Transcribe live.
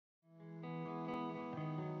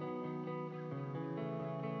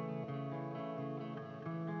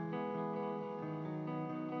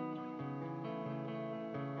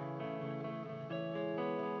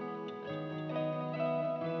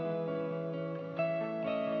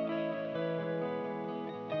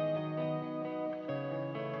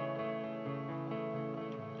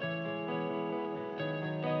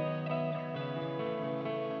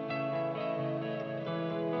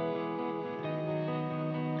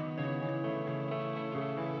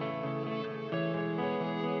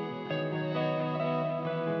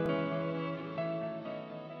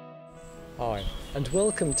Hi, and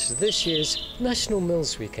welcome to this year's National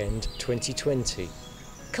Mills Weekend 2020.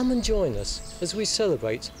 Come and join us as we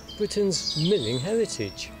celebrate Britain's milling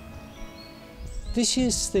heritage. This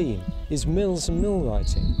year's theme is mills and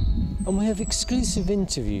millwrighting, and we have exclusive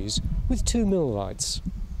interviews with two millwrights.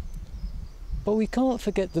 But we can't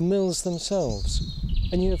forget the mills themselves,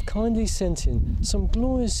 and you have kindly sent in some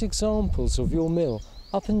glorious examples of your mill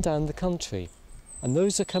up and down the country, and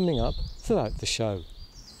those are coming up throughout the show.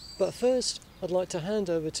 But first, I'd like to hand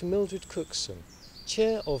over to Mildred Cookson,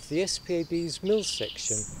 Chair of the SPAB's Mills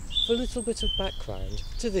section, for a little bit of background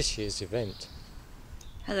to this year's event.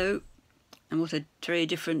 Hello, and what a very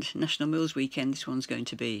different National Mills Weekend this one's going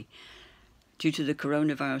to be. Due to the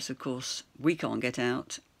coronavirus, of course, we can't get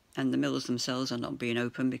out, and the mills themselves are not being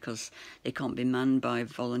open because they can't be manned by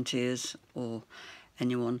volunteers or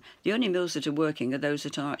anyone. The only mills that are working are those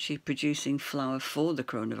that are actually producing flour for the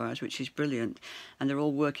coronavirus, which is brilliant, and they're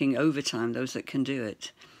all working overtime, those that can do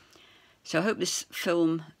it. So I hope this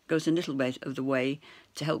film goes a little bit of the way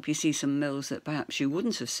to help you see some mills that perhaps you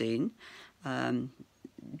wouldn't have seen,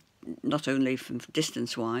 not only from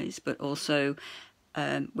distance-wise, but also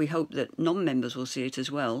we hope that non-members will see it as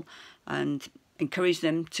well and encourage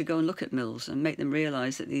them to go and look at mills and make them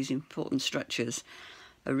realise that these important structures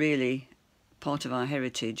are really part of our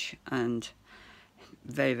heritage and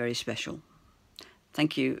very, very special.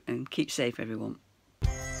 Thank you, and keep safe, everyone.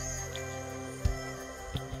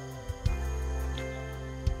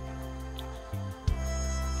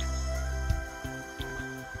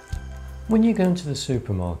 When you go into the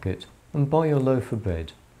supermarket and buy your loaf of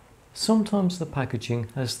bread, sometimes the packaging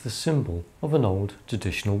has the symbol of an old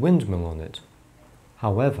traditional windmill on it.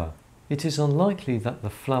 However, it is unlikely that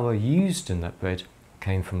the flour used in that bread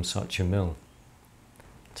came from such a mill.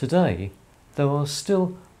 Today, there are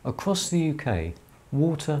still, across the UK,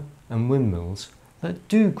 water and windmills that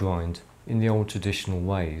do grind in the old traditional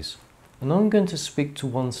ways, and I'm going to speak to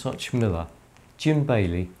one such miller, Jim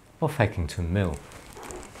Bailey of Heckington Mill.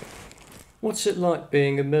 What's it like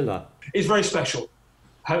being a miller? It's very special.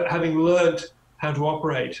 Having learned how to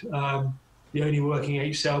operate the only working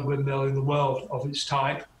H-cell windmill in the world of its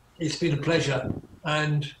type, it's been a pleasure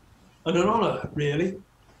and an honour, really,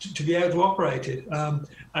 to be able to operate it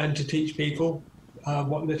and to teach people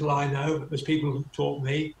what little I know, as people have taught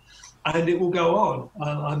me, and it will go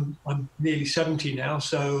on. I'm nearly 70 now,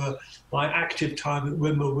 so my active time at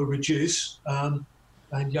Windmill will reduce,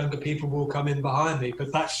 and younger people will come in behind me,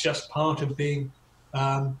 but that's just part of being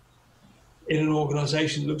in an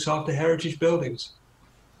organisation that looks after heritage buildings.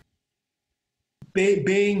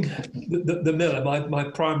 Being the miller, my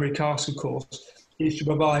primary task, of course, is to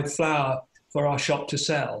provide flour for our shop to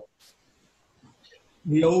sell.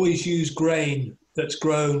 We always use grain that's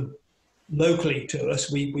grown locally to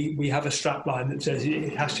us. We have a strapline that says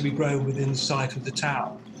it has to be grown within sight of the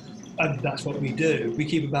tower, and that's what we do. We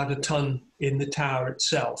keep about a tonne in the tower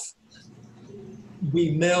itself.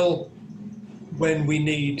 We mill when we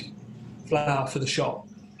need flour for the shop.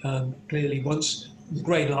 Clearly, once the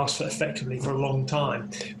grain lasts effectively for a long time,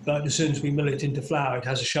 but as soon as we mill it into flour, it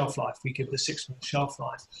has a shelf life. We give it a 6-month shelf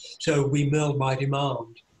life. So we mill by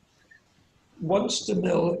demand. Once the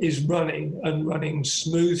mill is running and running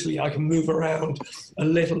smoothly, I can move around a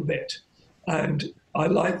little bit, and I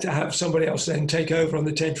like to have somebody else then take over on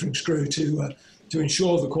the tentering screw to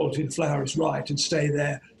ensure the quality of the flour is right and stay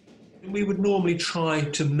there. We would normally try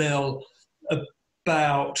to mill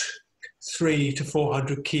about 300 to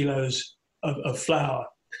 400 kilos of flour,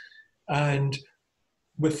 and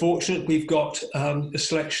we're fortunate we've got a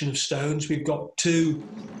selection of stones. We've got 2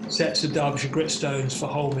 sets of Derbyshire grit stones for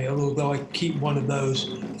wholemeal, although I keep one of those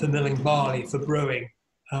for milling barley for brewing,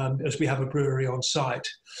 as we have a brewery on site.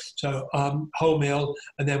 So wholemeal,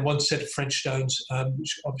 and then 1 set of French stones,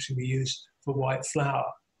 which obviously we use for white flour.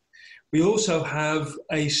 We also have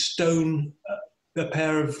a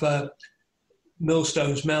pair of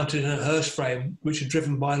millstones mounted in a hearse frame, which are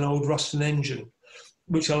driven by an old Ruston engine,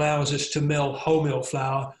 which allows us to mill wholemeal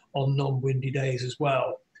flour on non-windy days as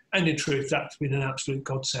well. And in truth, that's been an absolute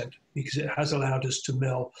godsend, because it has allowed us to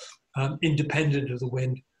mill independent of the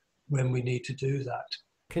wind when we need to do that.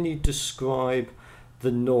 Can you describe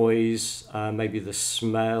the noise, maybe the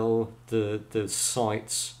smell, the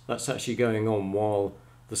sights that's actually going on while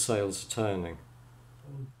the sails are turning?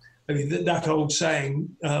 I mean, that old saying,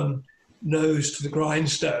 nose to the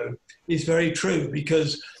grindstone, is very true,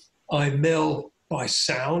 because I mill by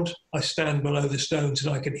sound. I stand below the stones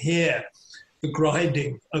and I can hear the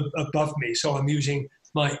grinding above me, so I'm using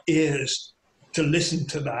my ears to listen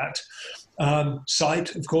to that.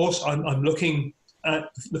 Sight, of course, I'm looking at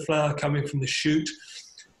the flour coming from the chute.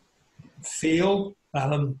 Feel,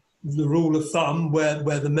 the rule of thumb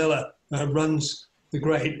where the miller runs the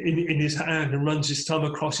grate in his hand and runs his thumb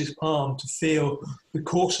across his palm to feel the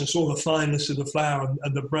coarseness or the fineness of the flour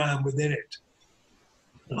and the bran within it.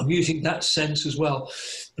 And I'm using that sense as well.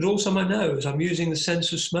 But also my nose, I'm using the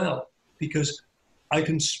sense of smell, because I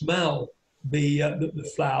can smell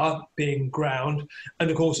the flour being ground. And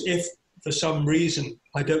of course, if for some reason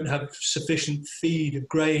I don't have sufficient feed of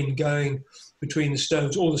grain going between the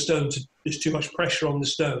stones, or the stones, there's too much pressure on the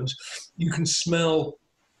stones, you can smell,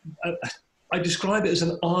 I describe it as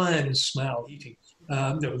an iron smell.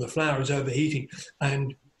 The flour is overheating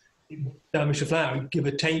and damage the flour, give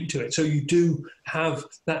a taint to it. So you do have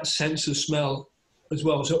that sense of smell as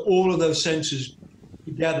well. So all of those senses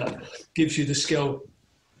together gives you the skill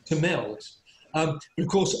to mill. Of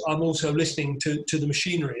course, I'm also listening to the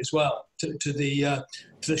machinery as well, to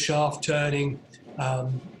the shaft turning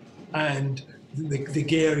and the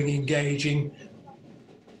gearing engaging,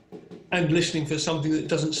 and listening for something that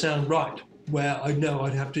doesn't sound right, where I know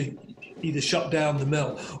I'd have to either shut down the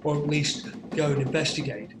mill or at least go and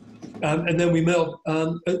investigate. And then we mill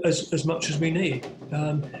as much as we need.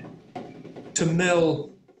 To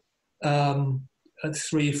mill at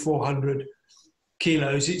 300-400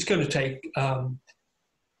 kilos, it's going to take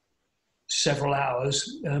several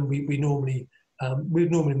hours, and we'd normally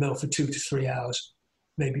mill for 2 to 3 hours,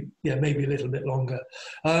 maybe a little bit longer.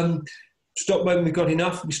 Stop when we've got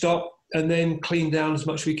enough, we stop, and then clean down as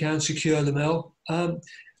much as we can, secure the mill.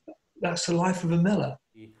 That's the life of a miller.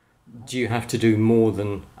 Do you have to do more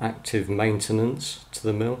than active maintenance to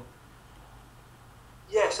the mill?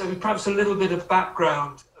 Yes, so perhaps a little bit of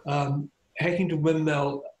background. Heckington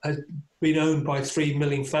Windmill has been owned by 3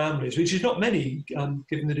 milling families, which is not many,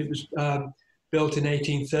 given that it was built in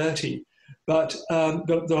 1830. But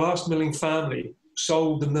the last milling family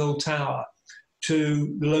sold the mill tower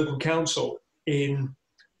to the local council in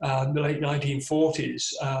the late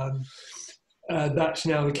 1940s. That's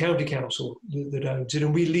now the county council that owns it,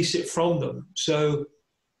 and we lease it from them. So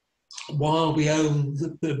while we own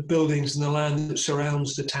the buildings and the land that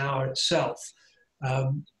surrounds the tower itself,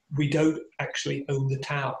 we don't actually own the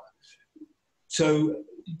tower. So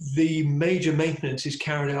the major maintenance is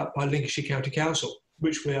carried out by Lincolnshire County Council,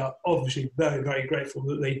 which we are obviously very, very grateful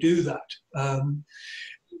that they do that.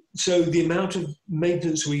 So the amount of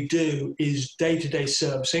maintenance we do is day-to-day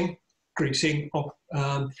servicing, greasing,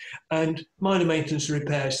 and minor maintenance and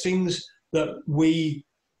repairs, things that we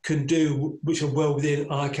can do which are well within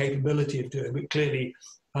our capability of doing. But clearly,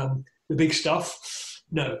 the big stuff,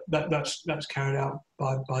 no, that's carried out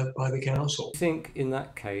by the council. I think in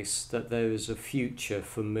that case that there is a future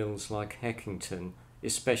for mills like Heckington,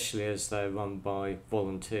 especially as they're run by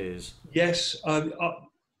volunteers. Yes,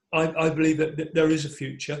 I believe that there is a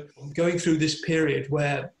future. Going through this period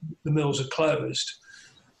where the mills are closed,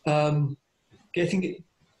 getting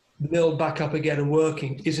the mill back up again and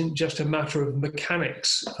working isn't just a matter of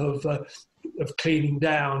mechanics, of cleaning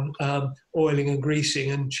down, oiling and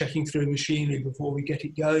greasing and checking through machinery before we get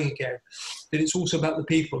it going again. But it's also about the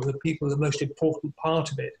people. The people, the most important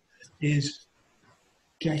part of it is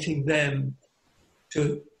getting them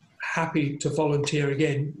happy to volunteer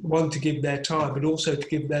again, one, to give their time, but also to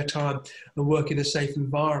give their time and work in a safe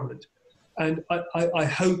environment. And I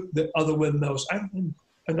hope that other windmills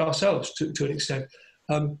and ourselves to an extent,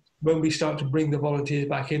 when we start to bring the volunteers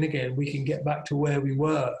back in again, we can get back to where we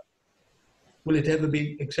were. Will it ever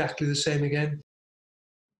be exactly the same again?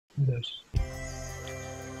 Who knows?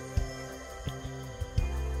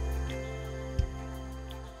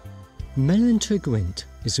 Mellon Gwent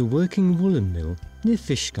is a working woolen mill near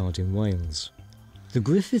Fishguard in Wales. The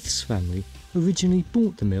Griffiths family originally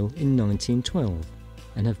bought the mill in 1912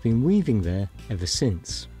 and have been weaving there ever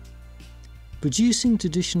since. Producing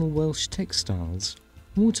traditional Welsh textiles,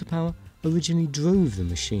 water power originally drove the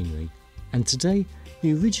machinery, and today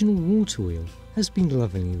the original water wheel has been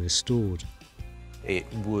lovingly restored. It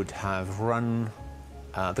would have run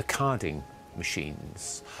the carding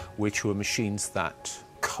machines, which were machines that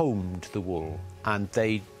combed the wool, and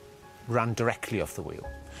they ran directly off the wheel.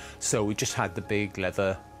 So we just had the big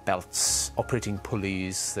leather belts, operating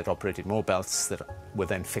pulleys that operated more belts that were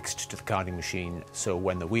then fixed to the carding machine. So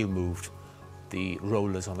when the wheel moved, the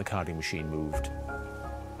rollers on the carding machine moved.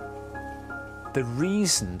 The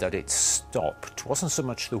reason that it stopped wasn't so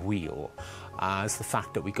much the wheel as the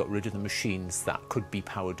fact that we got rid of the machines that could be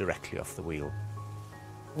powered directly off the wheel.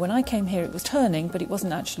 When I came here it was turning, but it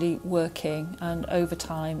wasn't actually working, and over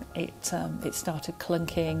time it started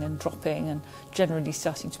clunking and dropping and generally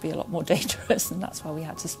starting to be a lot more dangerous, and that's why we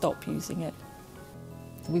had to stop using it.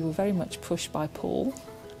 We were very much pushed by Paul,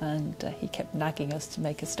 and he kept nagging us to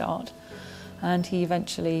make a start. And he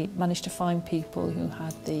eventually managed to find people who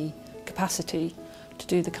had the capacity to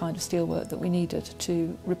do the kind of steelwork that we needed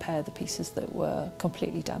to repair the pieces that were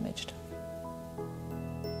completely damaged.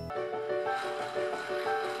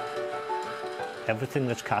 Everything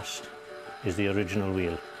that's cast is the original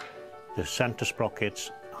wheel. The centre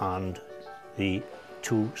sprockets and the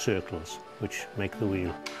two circles which make the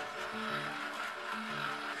wheel.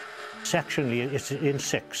 Sectionally, it's in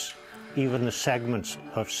 6. Even the segments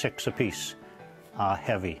of 6 apiece are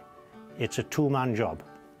heavy. It's a two-man job.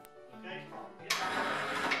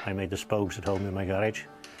 I made the spokes at home in my garage.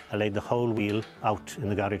 I laid the whole wheel out in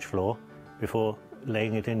the garage floor before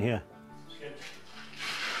laying it in here.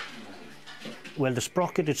 Well, the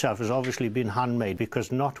sprocket itself has obviously been handmade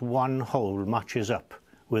because not one hole matches up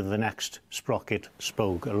with the next sprocket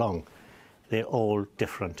spoke along. They're all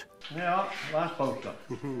different. Yeah, last bolt up.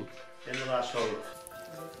 In the last hole.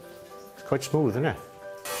 It's quite smooth, isn't it?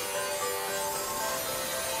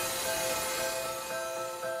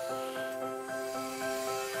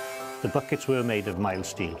 The buckets were made of mild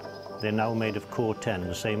steel. They're now made of core 10,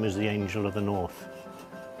 the same as the Angel of the North.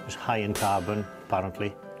 It's high in carbon,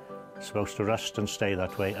 apparently. It's supposed to rust and stay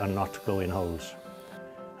that way and not go in holes.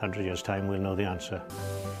 100 years' time, we'll know the answer.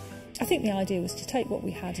 I think the idea was to take what we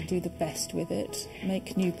had and do the best with it,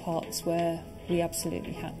 make new parts where we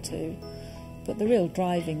absolutely had to. But the real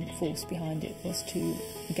driving force behind it was to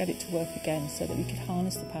get it to work again so that we could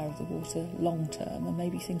harness the power of the water long term and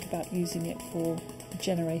maybe think about using it for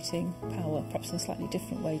generating power, perhaps in a slightly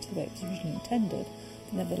different way to the way it was originally intended,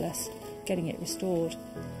 but nevertheless getting it restored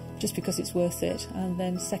just because it's worth it, and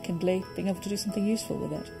then secondly being able to do something useful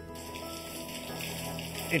with it.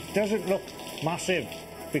 It doesn't look massive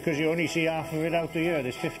because you only see half of it out here.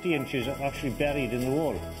 There's 50 inches actually buried in the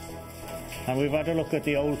wall. And we've had a look at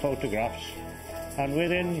the old photographs, and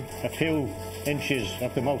within a few inches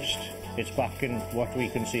at the most, it's back in what we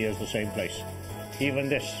can see as the same place. Even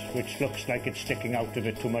this, which looks like it's sticking out a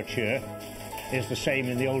bit too much here, is the same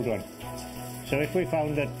in the old one. So if we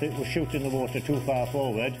found that it was shooting the water too far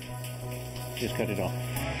forward, just cut it off.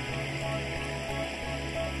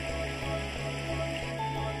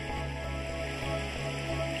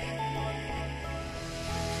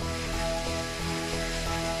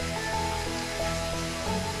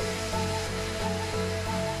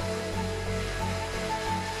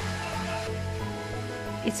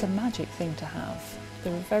 It's a magic thing to have.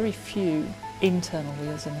 There are very few internal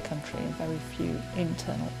wheels in the country and very few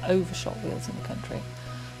internal overshot wheels in the country.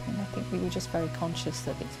 And I think we were just very conscious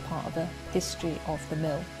that it's part of the history of the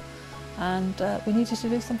mill, and we needed to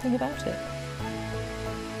do something about it.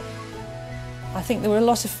 I think there were a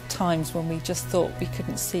lot of times when we just thought we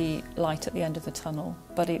couldn't see light at the end of the tunnel,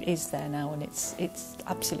 but it is there now, and it's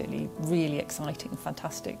absolutely really exciting,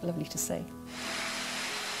 fantastic, lovely to see.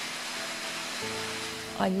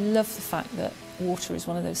 I love the fact that water is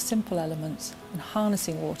one of those simple elements, and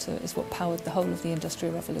harnessing water is what powered the whole of the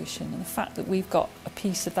Industrial Revolution. And the fact that we've got a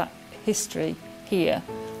piece of that history here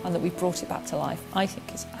and that we've brought it back to life, I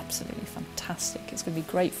think is absolutely fantastic. It's going to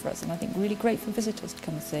be great for us, and I think really great for visitors to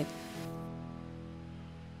come and see.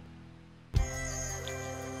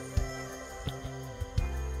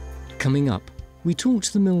 Coming up, we talk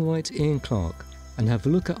to the millwright Ian Clark and have a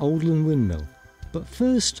look at Oldland Windmill. But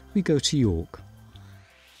first we go to York.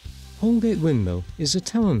 Holgate Windmill is a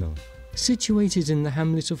tower mill situated in the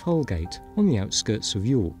hamlet of Holgate on the outskirts of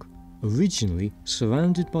York, originally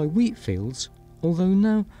surrounded by wheat fields, although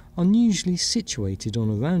now unusually situated on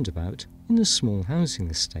a roundabout in a small housing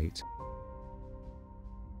estate.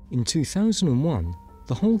 In 2001,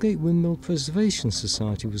 the Holgate Windmill Preservation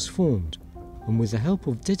Society was formed, and with the help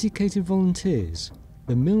of dedicated volunteers,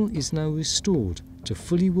 the mill is now restored to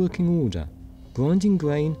fully working order, grinding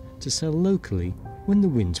grain to sell locally when the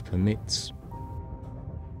wind permits.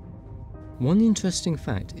 One interesting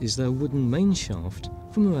fact is their wooden main shaft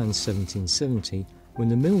from around 1770, when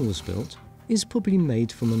the mill was built, is probably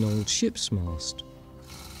made from an old ship's mast.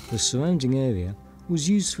 The surrounding area was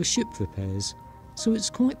used for ship repairs, so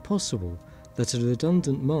it's quite possible that a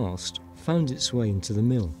redundant mast found its way into the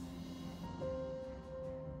mill.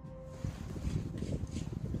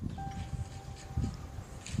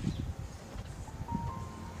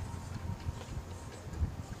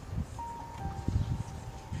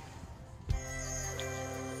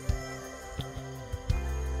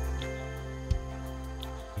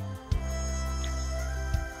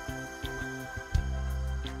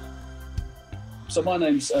 So my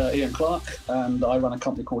name's Ian Clark, and I run a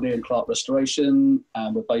company called Ian Clark Restoration,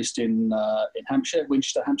 and we're based in Hampshire,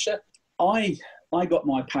 Winchester, Hampshire. I got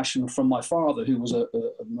my passion from my father, who was a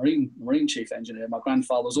marine chief engineer. My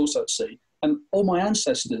grandfather was also at sea, And all my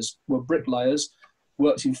ancestors were bricklayers,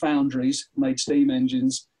 worked in foundries, made steam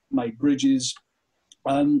engines, made bridges.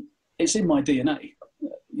 It's in my DNA.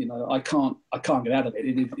 You know, I can't get out of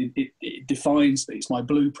it. It defines me. It's my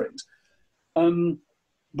blueprint.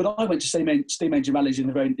 But I went to steam engine rallies in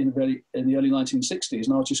the early 1960s,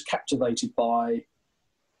 and I was just captivated by,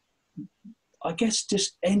 I guess,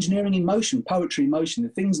 just engineering in motion, poetry in motion, the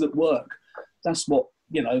things that work. That's what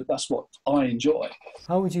I enjoy.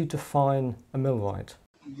 How would you define a millwright?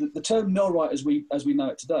 The term millwright, as we know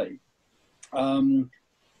it today,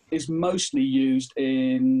 is mostly used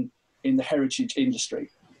in the heritage industry,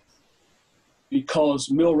 because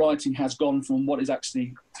millwrighting has gone from what has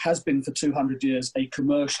been for 200 years a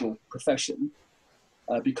commercial profession,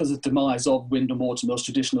 because of the demise of Windmill and Watermills,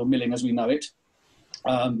 traditional milling as we know it,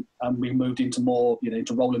 and we moved into more,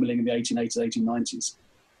 into roller milling in the 1880s,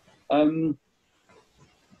 1890s.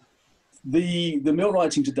 The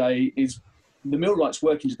millwrights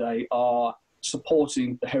working today are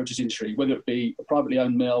supporting the heritage industry, whether it be a privately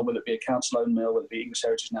owned mill, whether it be a council-owned mill, whether it be English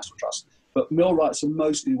Heritage National Trust. But millwrights are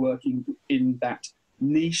mostly working in that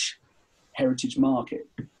niche heritage market.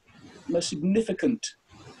 The most significant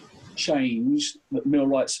change that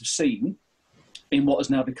millwrights have seen in what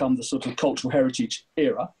has now become the sort of cultural heritage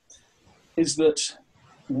era is that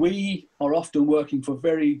we are often working for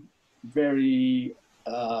very, very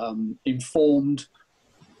informed,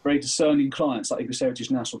 very discerning clients like English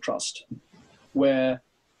Heritage National Trust, where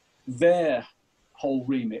their whole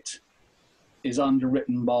remit is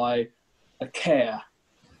underwritten by a care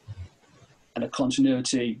and a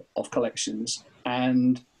continuity of collections,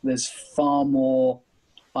 and there's far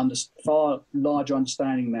larger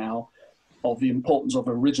understanding now of the importance of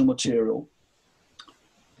original material.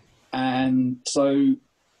 And so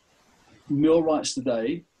millwrights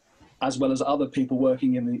today, as well as other people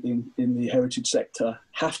working in the heritage sector,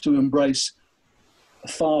 have to embrace a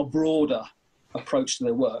far broader approach to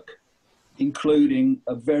their work, including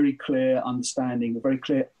a very clear understanding, a very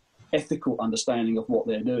clear ethical understanding of what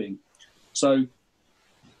they're doing. So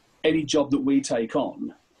any job that we take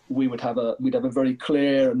on, we'd have a very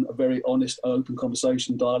clear and a very honest, open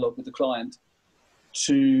conversation, dialogue with the client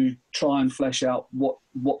to try and flesh out what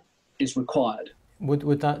is required.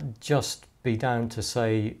 Would that just be down to,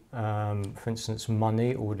 say, for instance,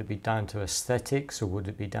 money, or would it be down to aesthetics, or would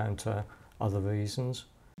it be down to other reasons?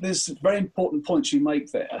 There's very important points you make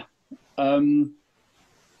there.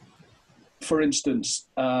 For instance,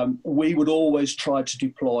 we would always try to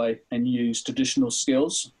deploy and use traditional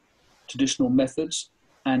skills, traditional methods,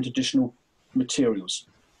 and traditional materials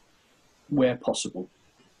where possible.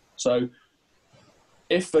 So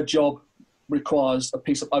if a job requires a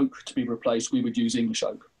piece of oak to be replaced, we would use English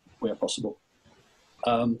oak where possible.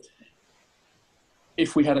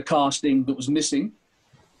 If we had a casting that was missing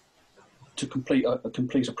to complete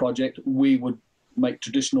a project, we would make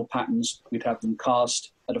traditional patterns. We'd have them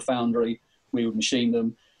cast at a foundry. We would machine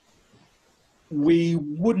them. We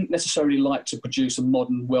wouldn't necessarily like to produce a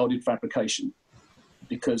modern welded fabrication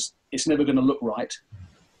because it's never going to look right.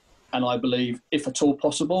 And I believe, if at all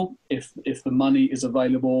possible, if the money is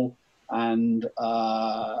available and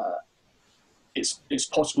it's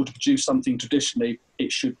possible to produce something traditionally,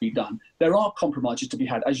 it should be done. There are compromises to be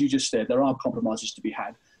had, as you just said. There are compromises to be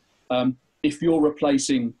had. If you're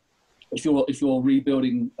replacing, if you're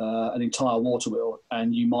rebuilding an entire water wheel,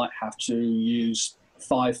 and you might have to use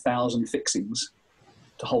 5,000 fixings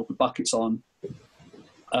to hold the buckets on.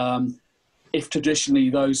 If traditionally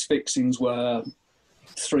those fixings were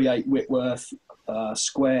 3/8 Whitworth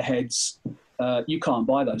square heads, you can't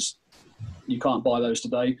buy those. You can't buy those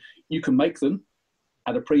today. You can make them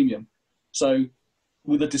at a premium. So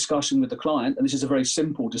with a discussion with the client, and this is a very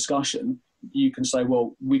simple discussion, you can say,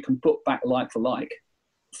 well, we can put back like for like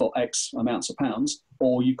for X amounts of pounds,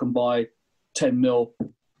 or you can buy 10 mil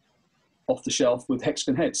off the shelf with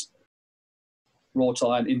hexagon heads. Wrought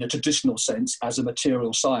iron in the traditional sense as a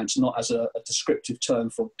material science, not as a descriptive term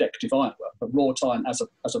for decorative ironwork, but wrought iron as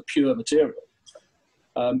a pure material.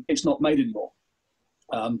 It's not made anymore.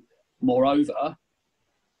 Moreover,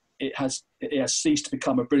 it has ceased to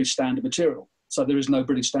become a British standard material. So there is no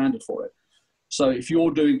British standard for it. So if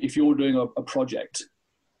you're doing a project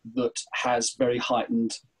that has very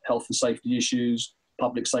heightened health and safety issues,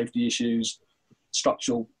 public safety issues,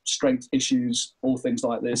 structural strength issues, all things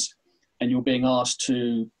like this, and you're being asked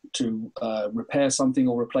to repair something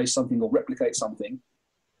or replace something or replicate something,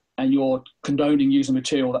 and you're condoning using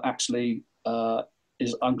material that actually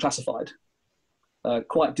is unclassified,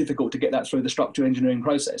 quite difficult to get that through the structural engineering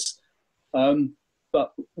process.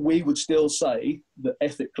 But we would still say that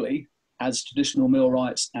ethically, as traditional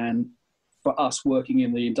millwrights and for us working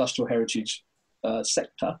in the industrial heritage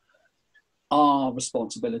sector, our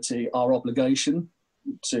responsibility, our obligation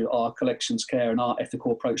to our collections care and our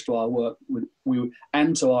ethical approach to our work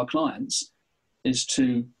and to our clients is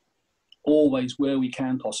to always, where we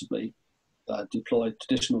can possibly, deploy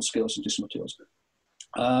traditional skills and traditional materials.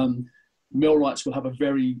 Millwrights will have a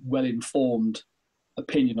very well-informed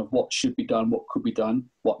opinion of what should be done, what could be done,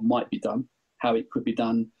 what might be done, how it could be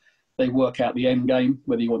done. They work out the end game,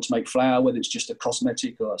 whether you want to make flour, whether it's just a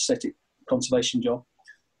cosmetic or aesthetic conservation job,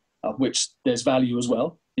 of which there's value as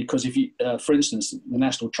well. Because if you, for instance, the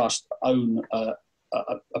National Trust own a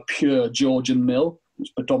pure Georgian mill, which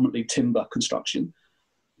is predominantly timber construction.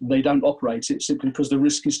 They don't operate it simply because the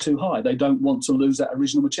risk is too high. They don't want to lose that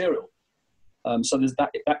original material. So there's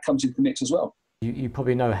that comes into the mix as well. You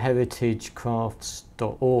probably know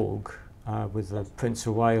heritagecrafts.org with the Prince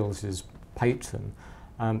of Wales as patron.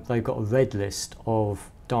 They've got a red list of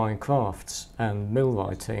dying crafts, and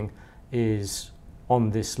millwrighting is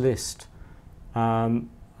on this list.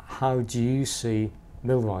 How do you see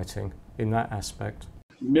millwrighting in that aspect?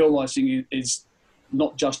 Millwrighting is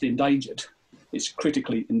not just endangered, it's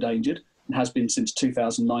critically endangered and has been since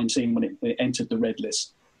 2019 when it entered the red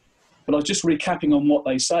list. But I was just recapping on what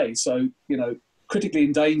they say. So, you know, critically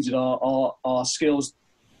endangered are skills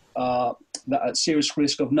that are at serious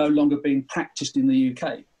risk of no longer being practiced in the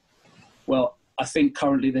UK. Well, I think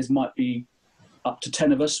currently there might be up to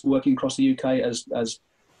 10 of us working across the UK as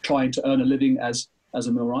trying to earn a living as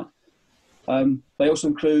a millwright. They also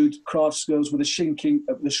include craft skills with the shrinking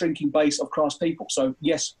base of craftspeople. So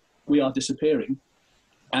yes, we are disappearing,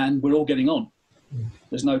 and we're all getting on.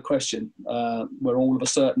 There's no question. We're all of a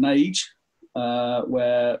certain age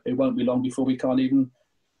where it won't be long before we can't even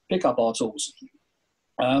pick up our tools.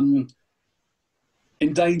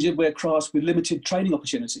 Endangered where crafts with limited training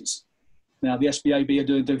opportunities. Now, the SBAB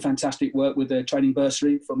are doing fantastic work with their training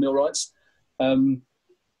bursary for millwrights.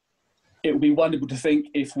 It would be wonderful to think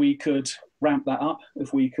if we could ramp that up,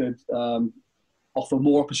 if we could offer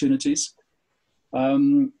more opportunities.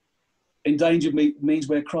 Endangered means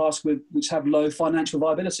where crafts which have low financial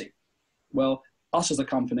viability. Well, us as a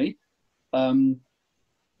company, to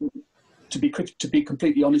be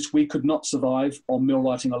completely honest, we could not survive on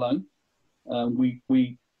millwrighting alone.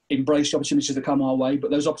 We embrace the opportunities that come our way,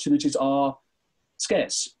 but those opportunities are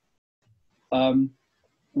scarce.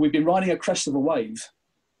 We've been riding a crest of a wave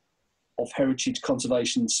of heritage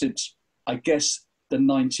conservation since, I guess, the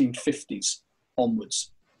 1950s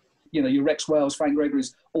onwards. You know, your Rex Wales, Frank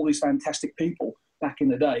Gregory's, all these fantastic people back in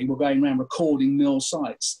the day were going around recording mill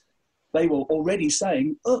sites. They were already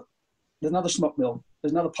saying, oh, there's another smoke mill,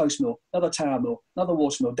 there's another post mill, another tower mill, another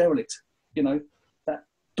water mill, derelict. You know, that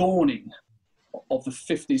dawning of the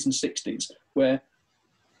 50s and 60s where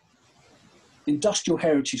industrial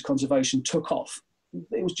heritage conservation took off.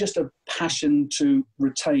 It was just a passion to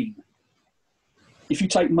retain. If you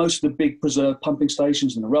take most of the big preserved pumping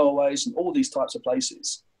stations and the railways and all these types of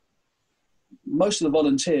places, most of the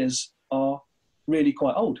volunteers are really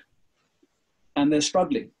quite old and they're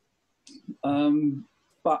struggling.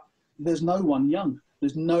 But there's no one young.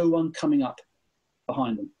 There's no one coming up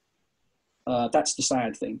behind them. That's the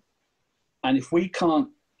sad thing. And if we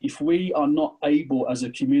are not able as a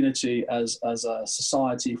community, as a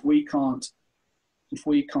society, if we can't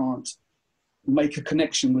make a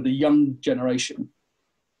connection with a young generation,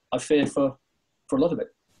 I fear for a lot of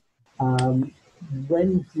it.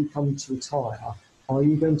 When you come to retire, are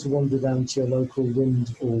you going to wander down to your local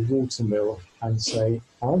wind or water mill and say,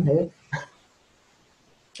 I'm here?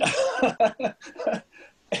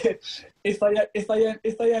 If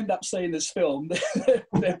they end up seeing this film,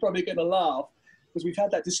 they're probably going to laugh, because we've had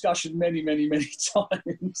that discussion many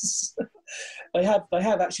times. They have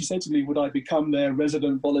actually said to me, would I become their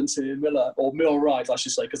resident volunteer miller, or millwright, I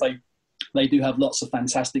should say, because they do have lots of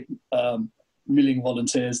fantastic milling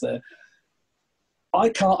volunteers there. I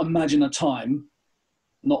can't imagine a time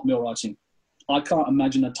not millwrighting. I can't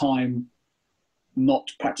imagine a time not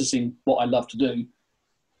practicing what I love to do.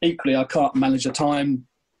 Equally, I can't manage a time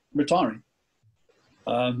retiring.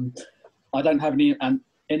 I don't have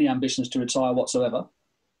any ambitions to retire whatsoever.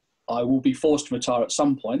 I will be forced to retire at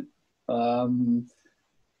some point.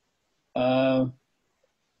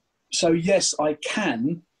 So yes, I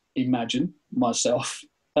can imagine myself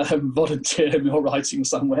volunteer millwrighting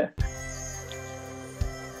somewhere.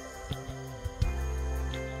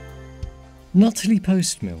 Nutley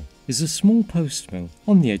Post Mill is a small post mill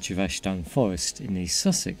on the edge of Ashdown Forest in East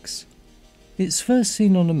Sussex. It's first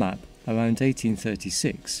seen on a map around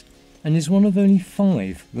 1836 and is one of only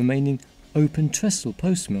 5 remaining open trestle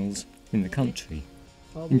post mills in the country.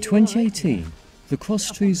 In 2018, The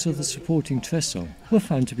cross trees of the supporting trestle were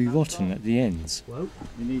found to be rotten at the ends. Well,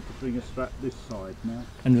 you need to bring a strap this side now.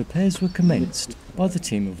 And repairs were commenced by the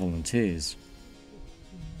team of volunteers.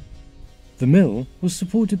 The mill was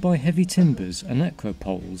supported by heavy timbers and acro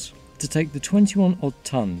poles to take the 21 odd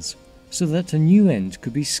tons so that a new end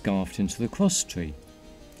could be scarfed into the cross tree.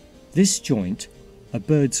 This joint, a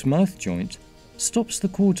bird's mouth joint, stops the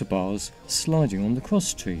quarter bars sliding on the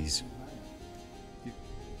cross trees.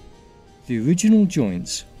 The original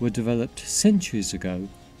joints were developed centuries ago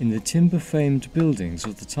in the timber-framed buildings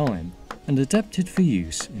of the time and adapted for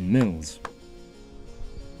use in mills.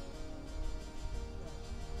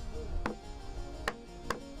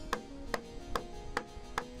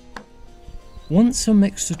 Once some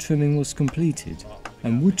extra trimming was completed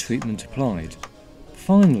and wood treatment applied,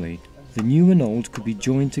 finally the new and old could be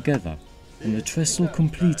joined together and the trestle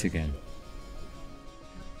complete again.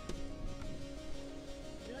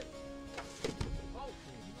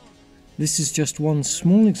 This is just one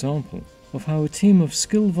small example of how a team of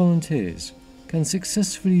skilled volunteers can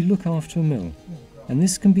successfully look after a mill, and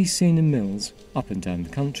this can be seen in mills up and down the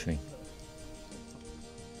country.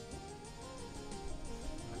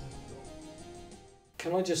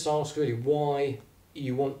 Can I just ask really why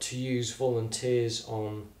you want to use volunteers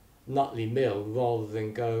on Nutley Mill rather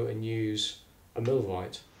than go and use a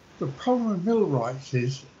millwright? The problem with millwrights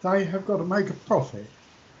is they have got to make a profit,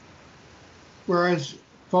 whereas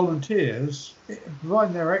volunteers,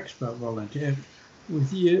 providing they're expert volunteers,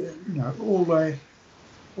 with all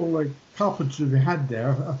the carpenters we had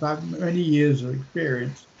there have had many years of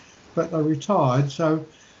experience, but they're retired, so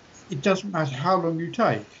it doesn't matter how long you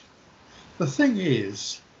take. The thing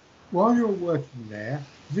is, while you're working there,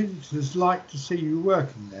 visitors like to see you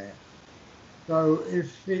working there. So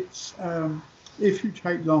if you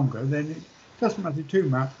take longer, then it doesn't matter too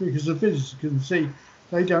much because the visitors can see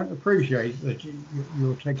they don't appreciate that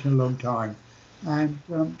you're taking a long time, and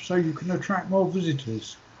so you can attract more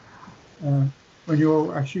visitors when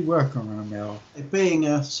you're actually working on a mill. It being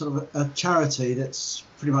a sort of a charity that's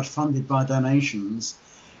pretty much funded by donations,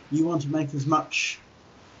 you want to make as much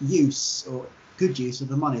use or good use of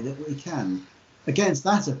the money that we can. Against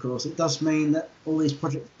that, of course, it does mean that all these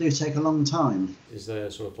projects do take a long time. Is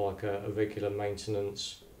there sort of like a regular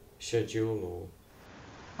maintenance schedule,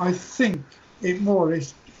 or? I think it more or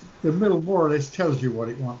less, the mill more or less tells you what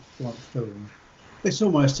it wants doing. It's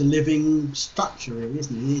almost a living structure, really,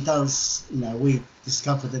 isn't it? It does, we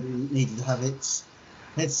discovered that it needed to have its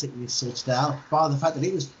head sickness sorted out by the fact that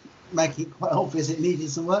it was making it quite obvious it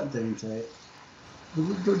needed some work doing to it.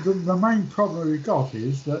 The main problem we've got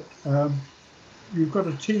is that you've got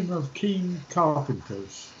a team of keen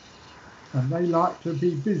carpenters and they like to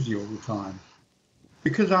be busy all the time.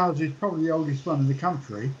 Because ours is probably the oldest one in the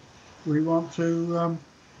country, we want to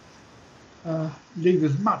leave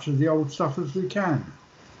as much of the old stuff as we can,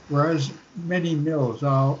 whereas many mills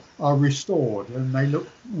are restored and they look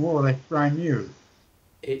more or less brand new.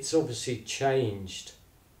 It's obviously changed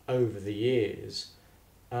over the years.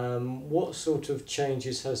 What sort of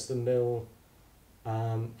changes has the mill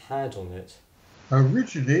had on it?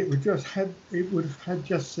 Originally, it would have had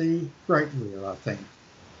just the brake wheel, I think,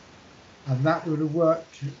 and that would have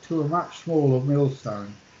worked to a much smaller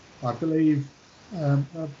millstone. I believe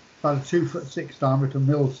about a 2'6" diameter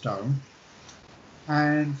millstone,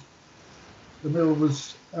 and the mill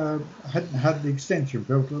was hadn't had the extension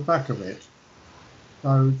built to the back of it.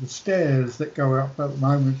 So the stairs that go up at the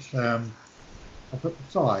moment up at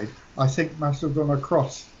the side, I think must have gone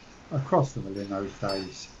across the mill in those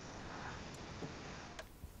days.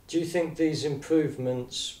 Do you think these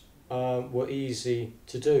improvements were easy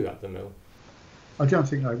to do at the mill? I don't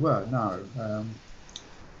think they were, no,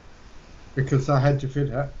 because they had to fit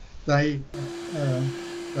out. They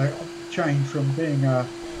changed from being a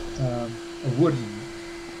wooden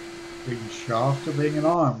winch shaft to being an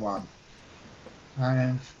iron one,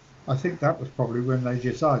 and I think that was probably when they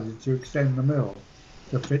decided to extend the mill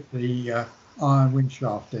to fit the iron winch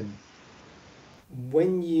shaft in.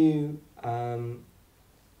 When you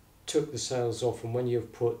took the sails off and when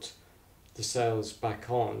you've put the sails back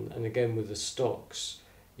on, and again with the stocks,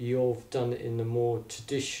 you've done it in a more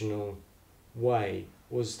traditional way.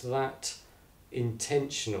 Was that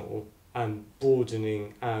intentional, and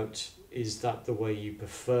broadening out, is that the way you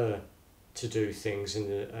prefer to do things,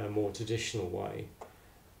 in a more traditional way?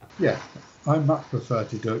 Yeah, I much prefer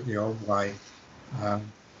to do it the old way.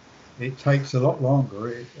 It takes a lot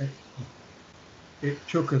longer. It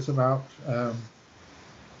took us about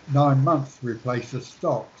 9 months to replace the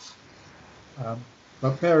stocks.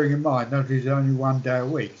 But bearing in mind that is only 1 day a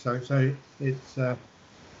week, so it's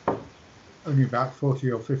only about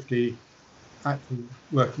 40 or 50 actual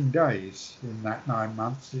working days in that 9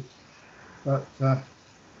 months. But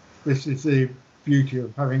this is the beauty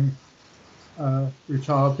of having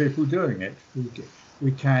retired people doing it.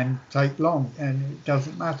 We can take long, and it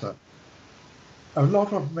doesn't matter. A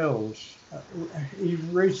lot of mills,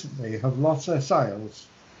 even recently, have lost their sales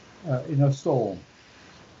in a storm,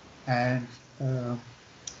 and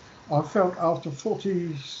I felt after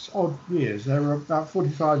 40 odd years, they were about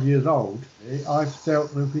 45 years old, I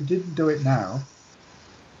felt that if we didn't do it now,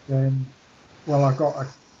 then, well, I got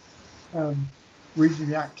a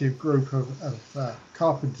reasonably active group of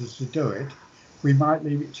carpenters to do it. We might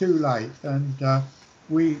leave it too late, and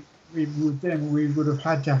we would have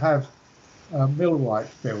had to have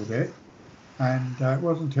millwrights build it, and it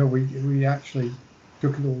wasn't until we actually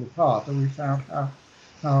took it all apart that we found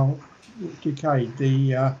how decayed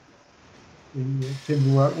the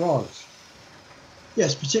timber work was.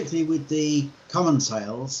 Yes, particularly with the common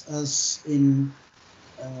sails, as in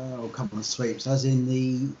or common sweeps, as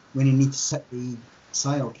in when you need to set the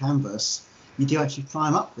sail canvas, you do actually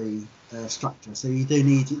climb up the structure, so you do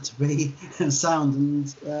need it to be sound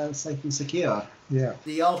and safe and secure. Yeah.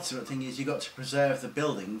 The ultimate thing is you've got to preserve the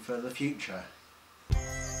building for the future.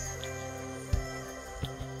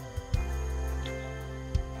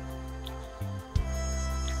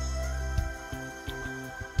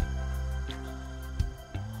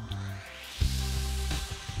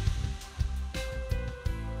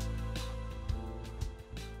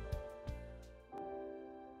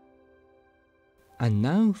 And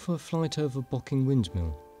now for a flight over Bocking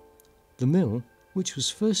Windmill. The mill, which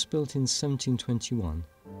was first built in 1721,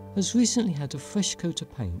 has recently had a fresh coat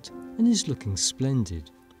of paint and is looking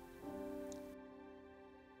splendid.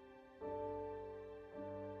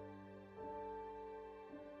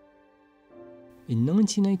 In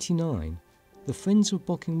 1989, the Friends of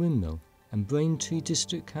Bocking Windmill and Braintree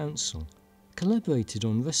District Council collaborated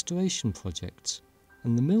on restoration projects,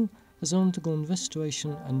 and the mill has undergone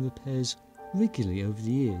restoration and repairs regularly over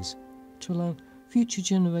the years to allow future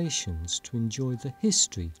generations to enjoy the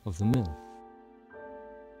history of the mill.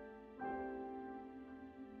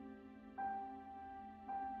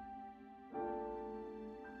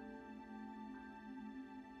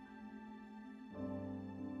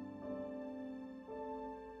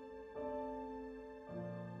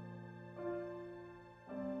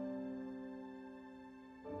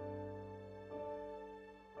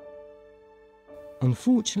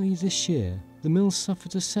 Unfortunately this year, the mill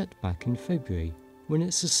suffered a setback in February when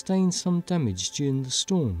it sustained some damage during the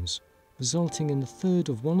storms, resulting in a third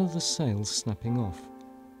of one of the sails snapping off.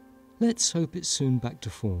 Let's hope it's soon back to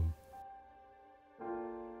form.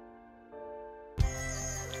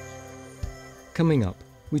 Coming up,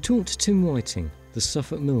 we talk to Tim Whiting, the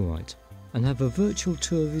Suffolk millwright, and have a virtual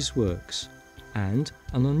tour of his works, and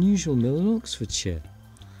an unusual mill in Oxfordshire.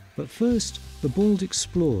 But first, the bold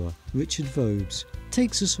explorer, Richard Vobes,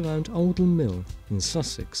 takes us around Oldham Mill in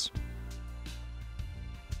Sussex.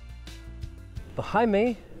 Behind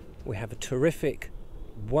me, we have a terrific,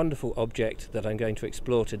 wonderful object that I'm going to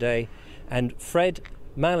explore today, and Fred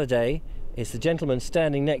Maladay is the gentleman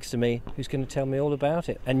standing next to me who's going to tell me all about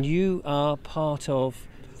it. And you are part of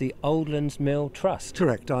the Oldlands Mill Trust.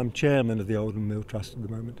 Correct, I'm chairman of the Oldham Mill Trust at the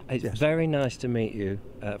moment. It's yes. Very nice to meet you,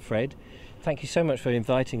 Fred. Thank you so much for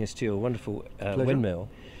inviting us to your wonderful windmill.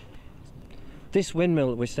 This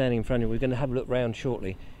windmill that we're standing in front of, we're going to have a look round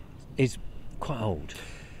shortly, is quite old.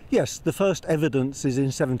 Yes, the first evidence is in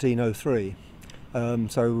 1703,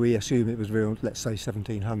 so we assume it was around, let's say,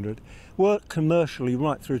 1700. Worked commercially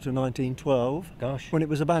right through to 1912, Gosh. When it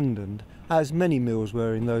was abandoned, as many mills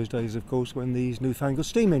were in those days, of course, when these newfangled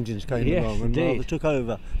steam engines came along and rather took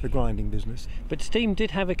over the grinding business. But steam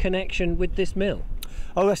did have a connection with this mill.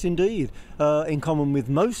 Oh yes, indeed. In common with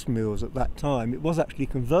most mills at that time, it was actually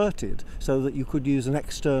converted so that you could use an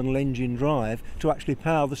external engine drive to actually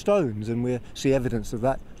power the stones, and we'll see evidence of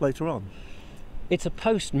that later on. It's a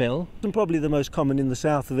post mill. And probably the most common in the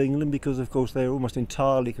south of England because, of course, they're almost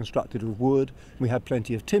entirely constructed of wood. We had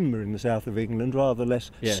plenty of timber in the south of England, rather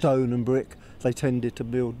less stone and brick. They tended to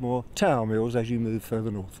build more tower mills as you move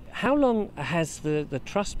further north. How long has the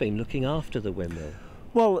trust been looking after the windmill?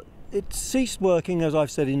 Well, it ceased working, as I've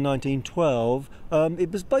said, in 1912.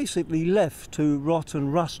 It was basically left to rot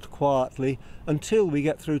and rust quietly until we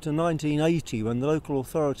get through to 1980, when the local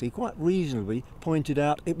authority quite reasonably pointed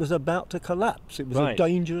out it was about to collapse. It was a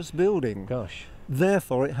dangerous building. Gosh.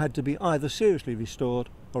 Therefore, it had to be either seriously restored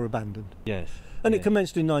or abandoned. Yes. And it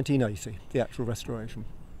commenced in 1980, the actual restoration.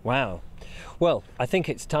 Wow. Well, I think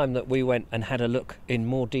it's time that we went and had a look in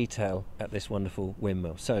more detail at this wonderful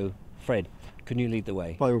windmill. So, Fred, can you lead the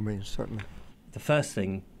way? By all means, certainly. The first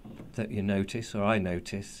thing that you notice, or I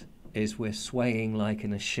notice, is we're swaying like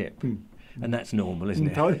in a ship. And that's normal, isn't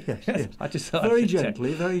it? Oh, yes, yes. I just thought very I should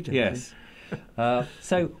gently, check. very gently. Yes.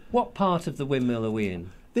 So what part of the windmill are we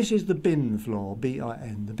in? This is the bin floor,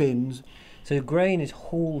 B-I-N, the bins. So the grain is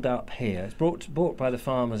hauled up here. It's brought by the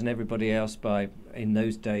farmers and everybody else by, in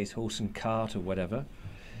those days, horse and cart or whatever,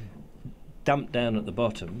 dumped down at the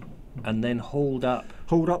bottom and then hauled up.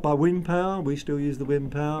 Hauled up by wind power. We still use the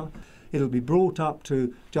wind power. It'll be brought up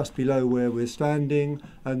to just below where we're standing,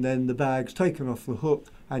 and then the bag's taken off the hook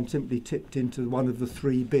and simply tipped into one of the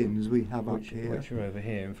 3 bins we have up here. Which are over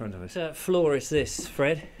here in front of us. What floor is this,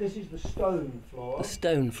 Fred? This is the stone floor. The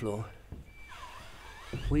stone floor.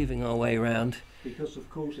 Weaving our way around. Because of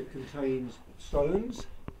course it contains stones.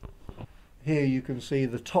 Here you can see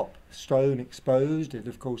the top stone exposed. It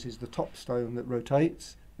of course is the top stone that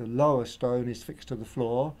rotates. The lower stone is fixed to the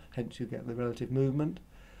floor, hence you get the relative movement.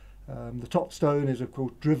 The top stone is of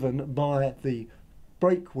course driven by the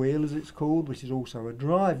brake wheel, as it's called, which is also a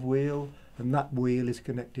drive wheel, and that wheel is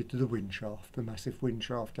connected to the wind shaft, the massive wind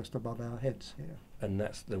shaft just above our heads here. And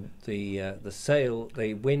that's the sail.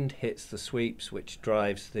 The wind hits the sweeps, which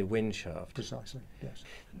drives the wind shaft. Precisely, yes.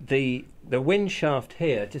 The wind shaft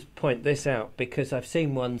here. Just point this out because I've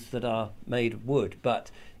seen ones that are made of wood, but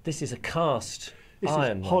this is a cast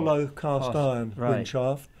iron. This is hollow cast iron right. wind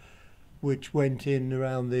shaft, which went in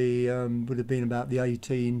around the would have been about the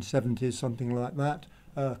 1870s, something like that.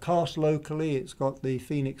 Cast locally, it's got the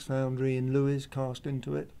Phoenix foundry in Lewes cast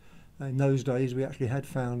into it. In those days we actually had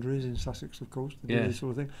foundries in Sussex, of course, to do this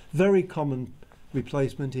sort of thing. Very common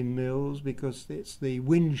replacement in mills because it's the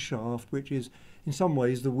wind shaft which is in some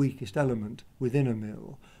ways the weakest element within a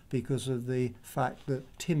mill, because of the fact that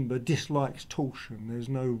timber dislikes torsion. There's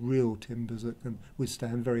no real timbers that can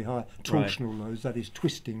withstand very high torsional loads, that is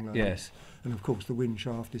twisting loads. Yes. And of course the wind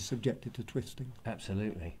shaft is subjected to twisting.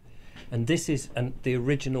 Absolutely. And this is the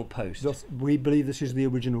original post. We believe this is the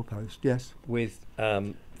original post, yes. With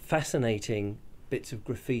fascinating bits of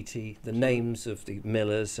graffiti, the names of the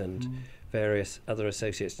millers and various other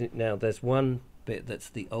associates. Now there's one bit that's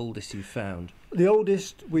the oldest you found. The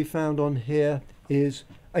oldest we found on here is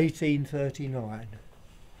 1839.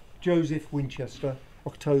 Joseph Winchester,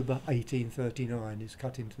 October 1839 is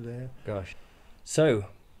cut into there. Gosh. So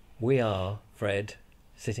we are, Fred,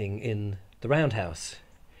 sitting in the roundhouse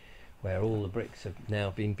where all the bricks have now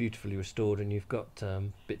been beautifully restored, and you've got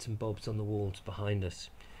bits and bobs on the walls behind us.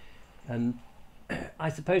 And I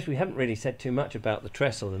suppose we haven't really said too much about the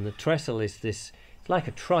trestle, and the trestle is this, it's like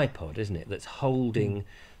a tripod, isn't it, that's holding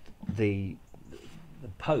the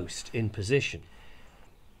post in position.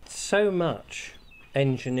 So much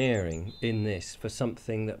engineering in this for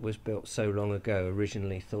something that was built so long ago,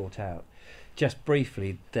 originally thought out. Just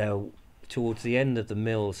briefly, towards the end of the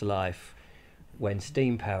mill's life, when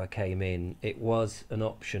steam power came in, it was an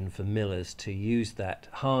option for millers to use that,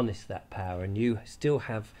 harness that power, and you still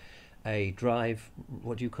have a drive,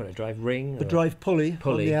 what do you call it, a drive ring? A drive pulley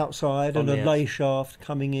on the outside and a lay shaft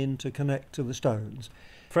coming in to connect to the stones.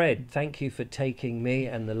 Fred, thank you for taking me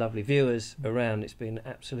and the lovely viewers around. It's been an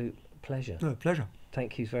absolute pleasure. No, pleasure.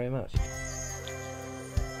 Thank you very much.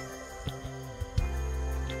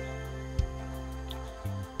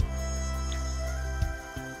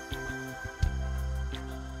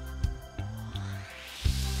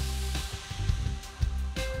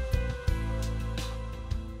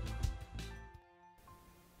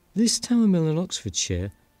 This tower mill in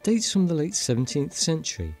Oxfordshire dates from the late 17th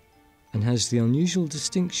century and has the unusual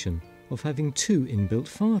distinction of having 2 inbuilt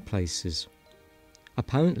fireplaces.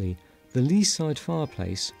 Apparently, the lee side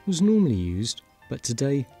fireplace was normally used, but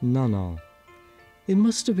today none are. It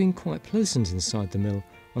must have been quite pleasant inside the mill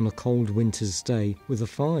on a cold winter's day with a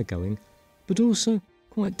fire going, but also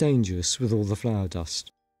quite dangerous with all the flour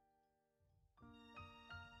dust.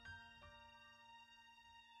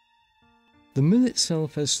 The mill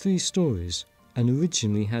itself has 3 stories and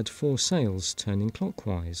originally had 4 sails turning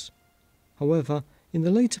clockwise. However, in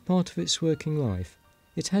the later part of its working life,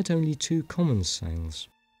 it had only 2 common sails.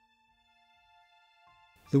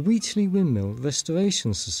 The Wheatley Windmill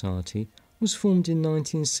Restoration Society was formed in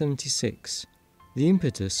 1976, the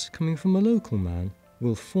impetus coming from a local man,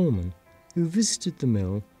 Will Foreman, who visited the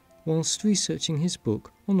mill whilst researching his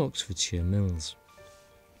book on Oxfordshire mills.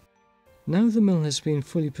 Now the mill has been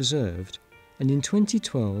fully preserved, and in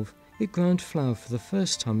 2012 it ground flour for the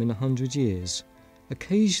first time in 100 years,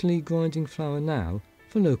 occasionally grinding flour now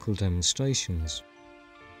for local demonstrations.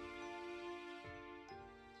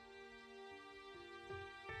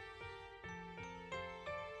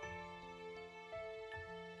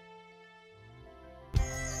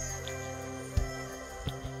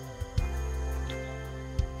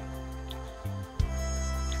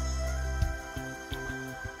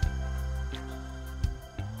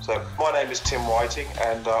 So my name is Tim Whiting,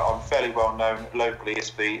 and I'm fairly well known locally as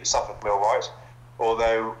the Suffolk millwright,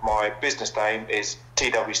 although my business name is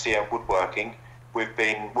TWCM Woodworking. We've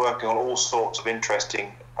been working on all sorts of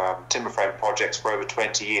interesting timber frame projects for over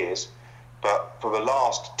 20 years, but for the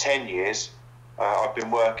last 10 years I've been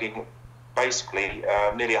working basically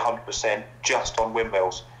nearly 100% just on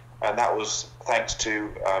windmills, and that was thanks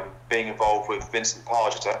to being involved with Vincent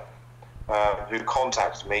Pargeter, who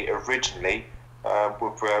contacted me originally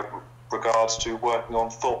with regards to working on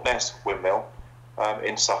Thorpe Nest Windmill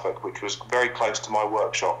in Suffolk, which was very close to my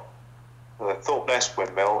workshop. The Thorpe Nest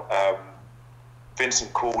Windmill,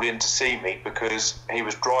 Vincent called in to see me because he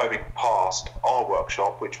was driving past our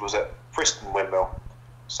workshop, which was at Friston Windmill.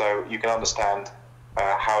 So you can understand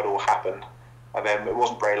how it all happened. And then it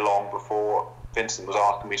wasn't very long before Vincent was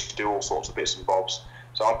asking me to do all sorts of bits and bobs.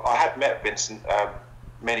 So I had met Vincent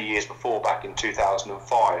many years before, back in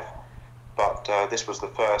 2005, but this was the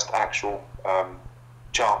first actual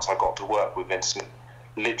chance I got to work with Vincent,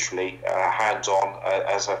 literally hands-on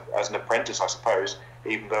as an apprentice, I suppose,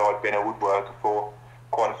 even though I'd been a woodworker for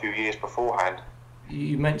quite a few years beforehand.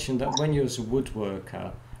 You mentioned that when you was a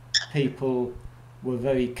woodworker, people were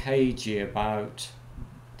very cagey about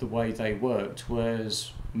the way they worked,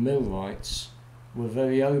 whereas millwrights were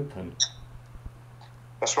very open.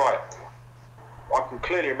 That's right. I can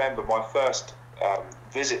clearly remember my first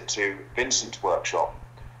visit to Vincent's workshop,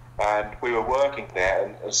 and we were working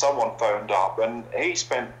there, and someone phoned up, and he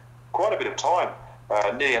spent quite a bit of time,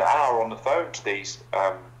 nearly an hour on the phone to these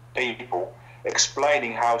people,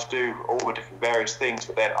 explaining how to do all the different various things,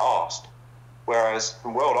 but then asked. Whereas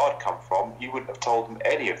from the world I'd come from, you wouldn't have told them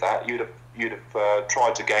any of that. You'd have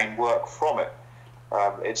tried to gain work from it.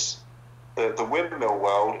 It's the windmill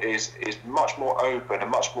world is much more open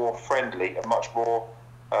and much more friendly and much more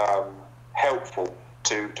helpful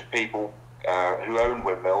to people who own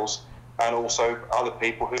windmills, and also other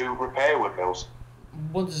people who repair windmills.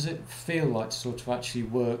 What does it feel like to sort of actually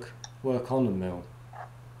work on a mill?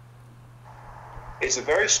 It's a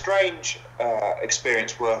very strange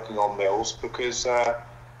experience working on mills, because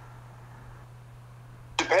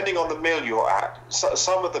depending on the mill you're at,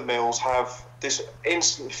 some of the mills have this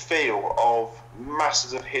instant feel of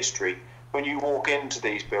masses of history. When you walk into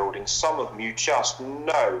these buildings, some of them you just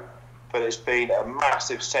know that it's been a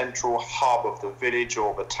massive central hub of the village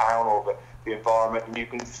or the town or the environment, and you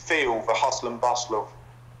can feel the hustle and bustle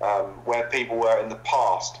of where people were in the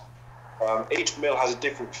past. Each mill has a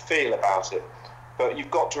different feel about it, but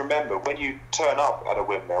you've got to remember, when you turn up at a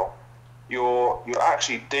windmill, you're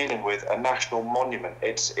actually dealing with a national monument.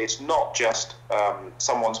 It's not just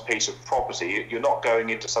someone's piece of property. You're not going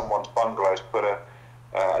into someone's bungalow to put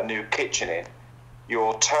a new kitchen in.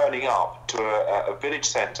 You're turning up to a village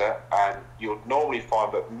centre, and you'll normally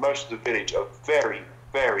find that most of the village are very,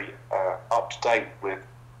 very up to date with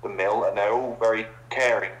the mill, and they're all very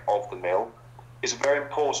caring of the mill. It's a very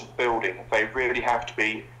important building. They really have to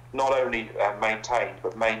be not only maintained,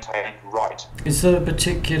 but maintained right. Is there a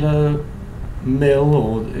particular mill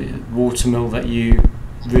or watermill that you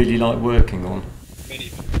really like working on? Many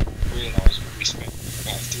people realise that we spent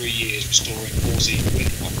about 3 years restoring Horsey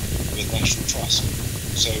Windmill with the National Trust.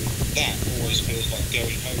 So that always feels like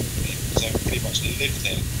going home for me, because I pretty much live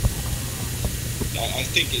there. I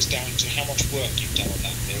think it's down to how much work you've done on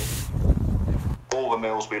that mill. All the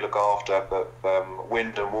mills we look after, but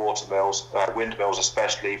wind and water mills, windmills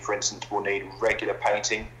especially, for instance, will need regular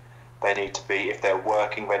painting. They need to be, if they're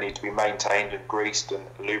working, they need to be maintained and greased and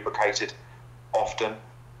lubricated often.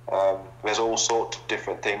 There's all sorts of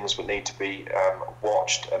different things that need to be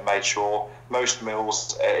watched and made sure. Most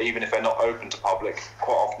mills, even if they're not open to public,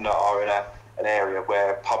 quite often are in an area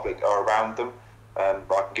where public are around them. I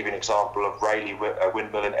can give you an example of Rayleigh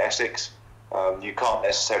Windmill in Essex. You can't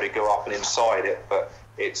necessarily go up and inside it, but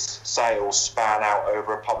its sails span out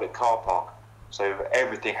over a public car park. So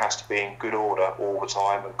everything has to be in good order all the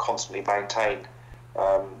time and constantly maintained.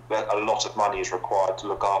 A lot of money is required to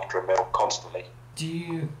look after a mill constantly. Do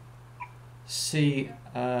you see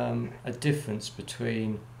a difference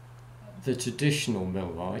between the traditional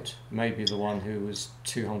millwright, maybe the one who was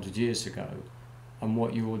 200 years ago, and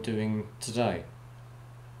what you're doing today?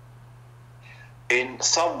 In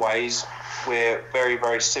some ways, we're very,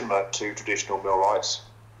 very similar to traditional millwrights,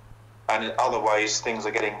 and in other ways, things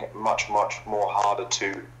are getting much, much more harder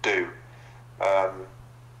to do.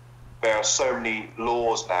 There are so many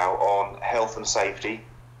laws now on health and safety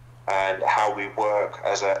and how we work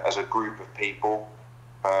as a group of people,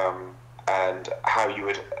 and how you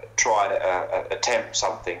would try and attempt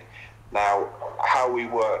something. Now, how we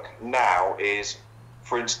work now is,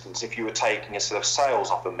 for instance, if you were taking a set of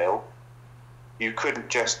sails off a mill, you couldn't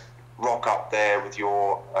just rock up there with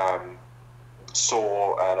your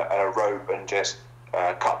saw and a rope and just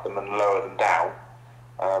cut them and lower them down.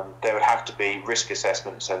 There would have to be risk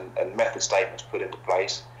assessments and method statements put into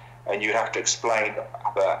place, and you'd have to explain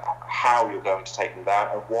how you're going to take them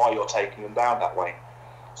down and why you're taking them down that way.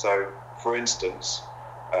 So, for instance,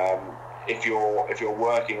 if you're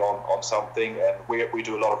working on something, and we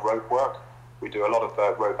do a lot of rope work, we do a lot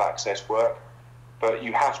of rope access work, but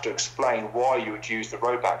you have to explain why you would use the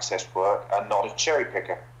rope access work and not a cherry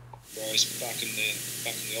picker. Whereas back in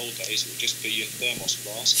the old days, it would just be your thermos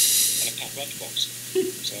flask and a pack lunchbox.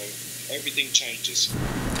 So everything changes.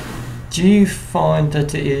 Do you find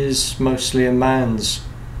that it is mostly a man's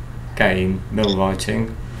game,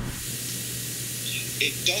 millwrighting?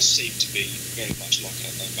 It does seem to be very much like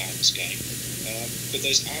a man's game, but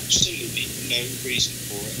there's absolutely no reason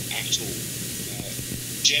for it at all.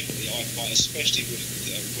 Generally, I find, especially with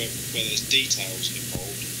where there's details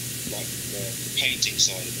involved, like the painting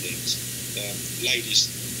side of things, ladies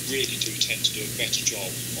really do tend to do a better job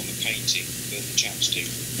on the painting than the chaps do.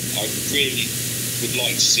 I really would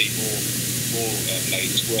like to see more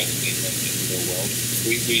ladies working in the mill world.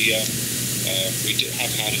 We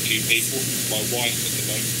have had a few people. My wife at the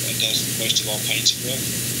moment does most of our painting work.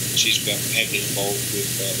 She's heavily involved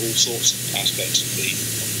with all sorts of aspects of the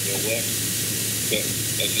mill work. But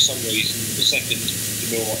for some reason, the second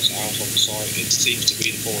the millwright's out on the site, it seems to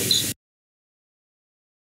be the boys.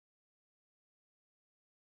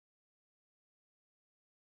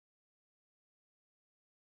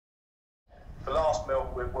 The last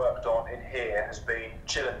mill we've worked on in here has been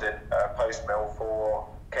Chillenden Post Mill for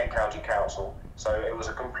Kent County Council. So it was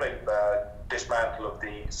a complete dismantle of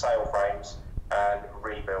the sail frames and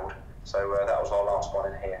rebuild. So that was our last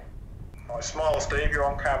one in here. Right, smile, Steve, you're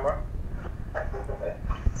on camera.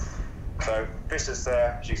 So this is,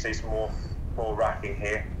 as you see, some more racking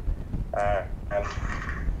here, and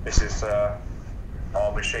this is our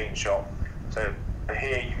machine shop. So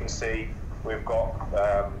here you can see we've got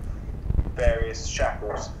various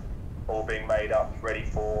shackles all being made up, ready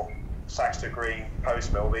for Saxter Green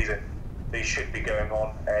Post Mill. These should be going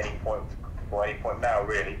on at any point now,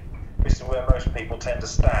 really. This is where most people tend to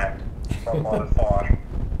stand from by the fire.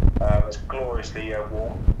 It's gloriously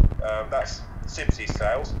warm. That's Sibsey's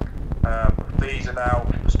sails. These are now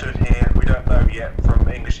stood here. We don't know yet from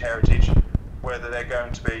English Heritage whether they're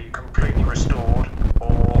going to be completely restored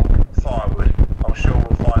or firewood. I'm sure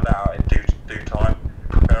we'll find out in due time.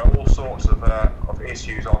 There are all sorts of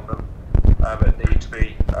issues on them that need to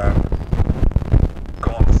be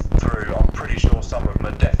gone through. I'm pretty sure some of them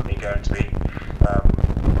are definitely going to be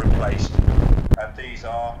replaced. And these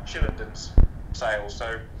are Chillenden's sails.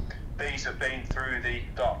 So these have been through the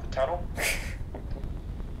Dartford Tunnel,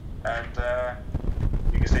 and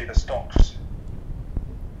you can see the stocks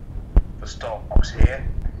here.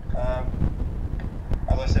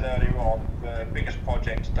 As I said earlier on, the biggest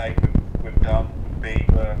project to date we've done would be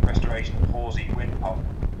the restoration of Horsey wind pump.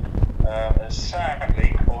 And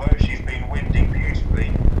sadly, although she's been winding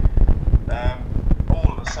beautifully,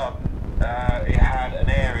 all of a sudden it had an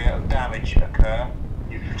area of damage occur.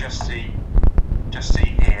 You can just see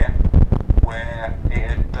here where it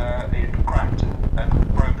had cracked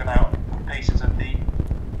and broken out pieces of the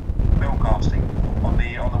mill casting on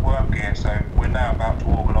the worm gear. So we're now about to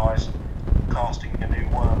organise casting a new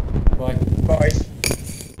worm. Right, bye.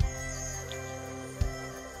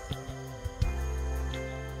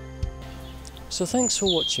 So thanks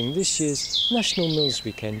for watching this year's National Mills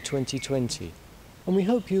Weekend 2020, and we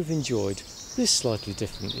hope you've enjoyed this slightly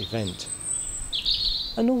different event.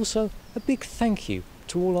 And also a big thank you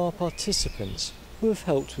to all our participants who have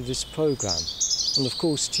helped with this programme, and of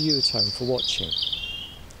course to you at home for watching.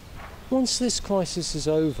 Once this crisis is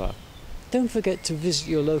over, don't forget to visit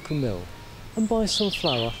your local mill and buy some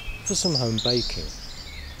flour for some home baking.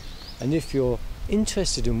 And if you're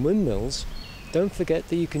interested in windmills, don't forget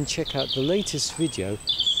that you can check out the latest video,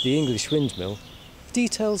 The English Windmill,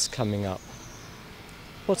 details coming up.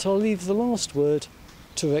 But I'll leave the last word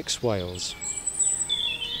to Rex Wales.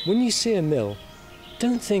 When you see a mill,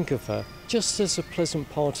 don't think of her just as a pleasant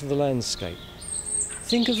part of the landscape.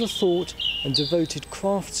 Think of the thought and devoted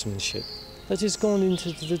craftsmanship that has gone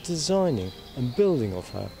into the designing and building of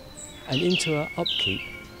her, and into her upkeep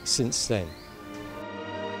since then.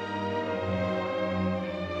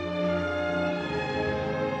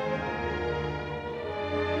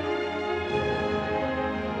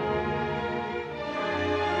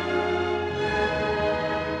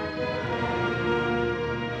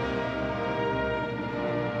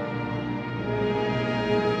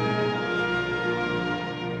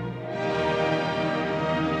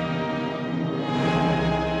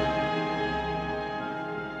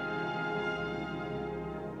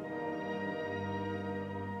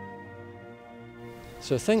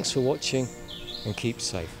 So thanks for watching and keep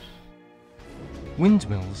safe.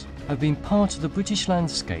 Windmills have been part of the British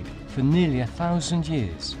landscape for nearly 1,000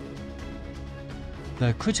 years.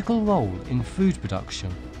 Their critical role in food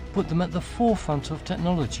production put them at the forefront of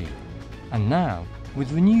technology, and now,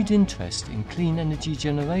 with renewed interest in clean energy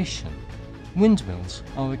generation, windmills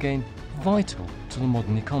are again vital to the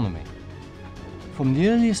modern economy. From the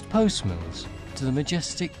earliest post mills to the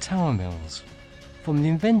majestic tower mills, from the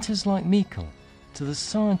inventors like Meikle to the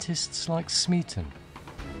scientists like Smeaton,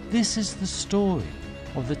 this is the story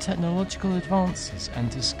of the technological advances and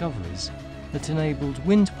discoveries that enabled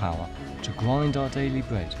wind power to grind our daily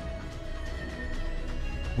bread.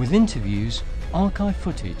 With interviews, archive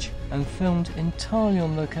footage and filmed entirely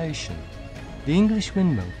on location, the English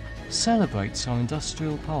Windmill celebrates our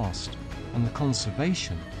industrial past and the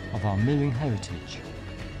conservation of our milling heritage.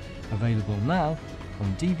 Available now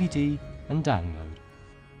on DVD and download.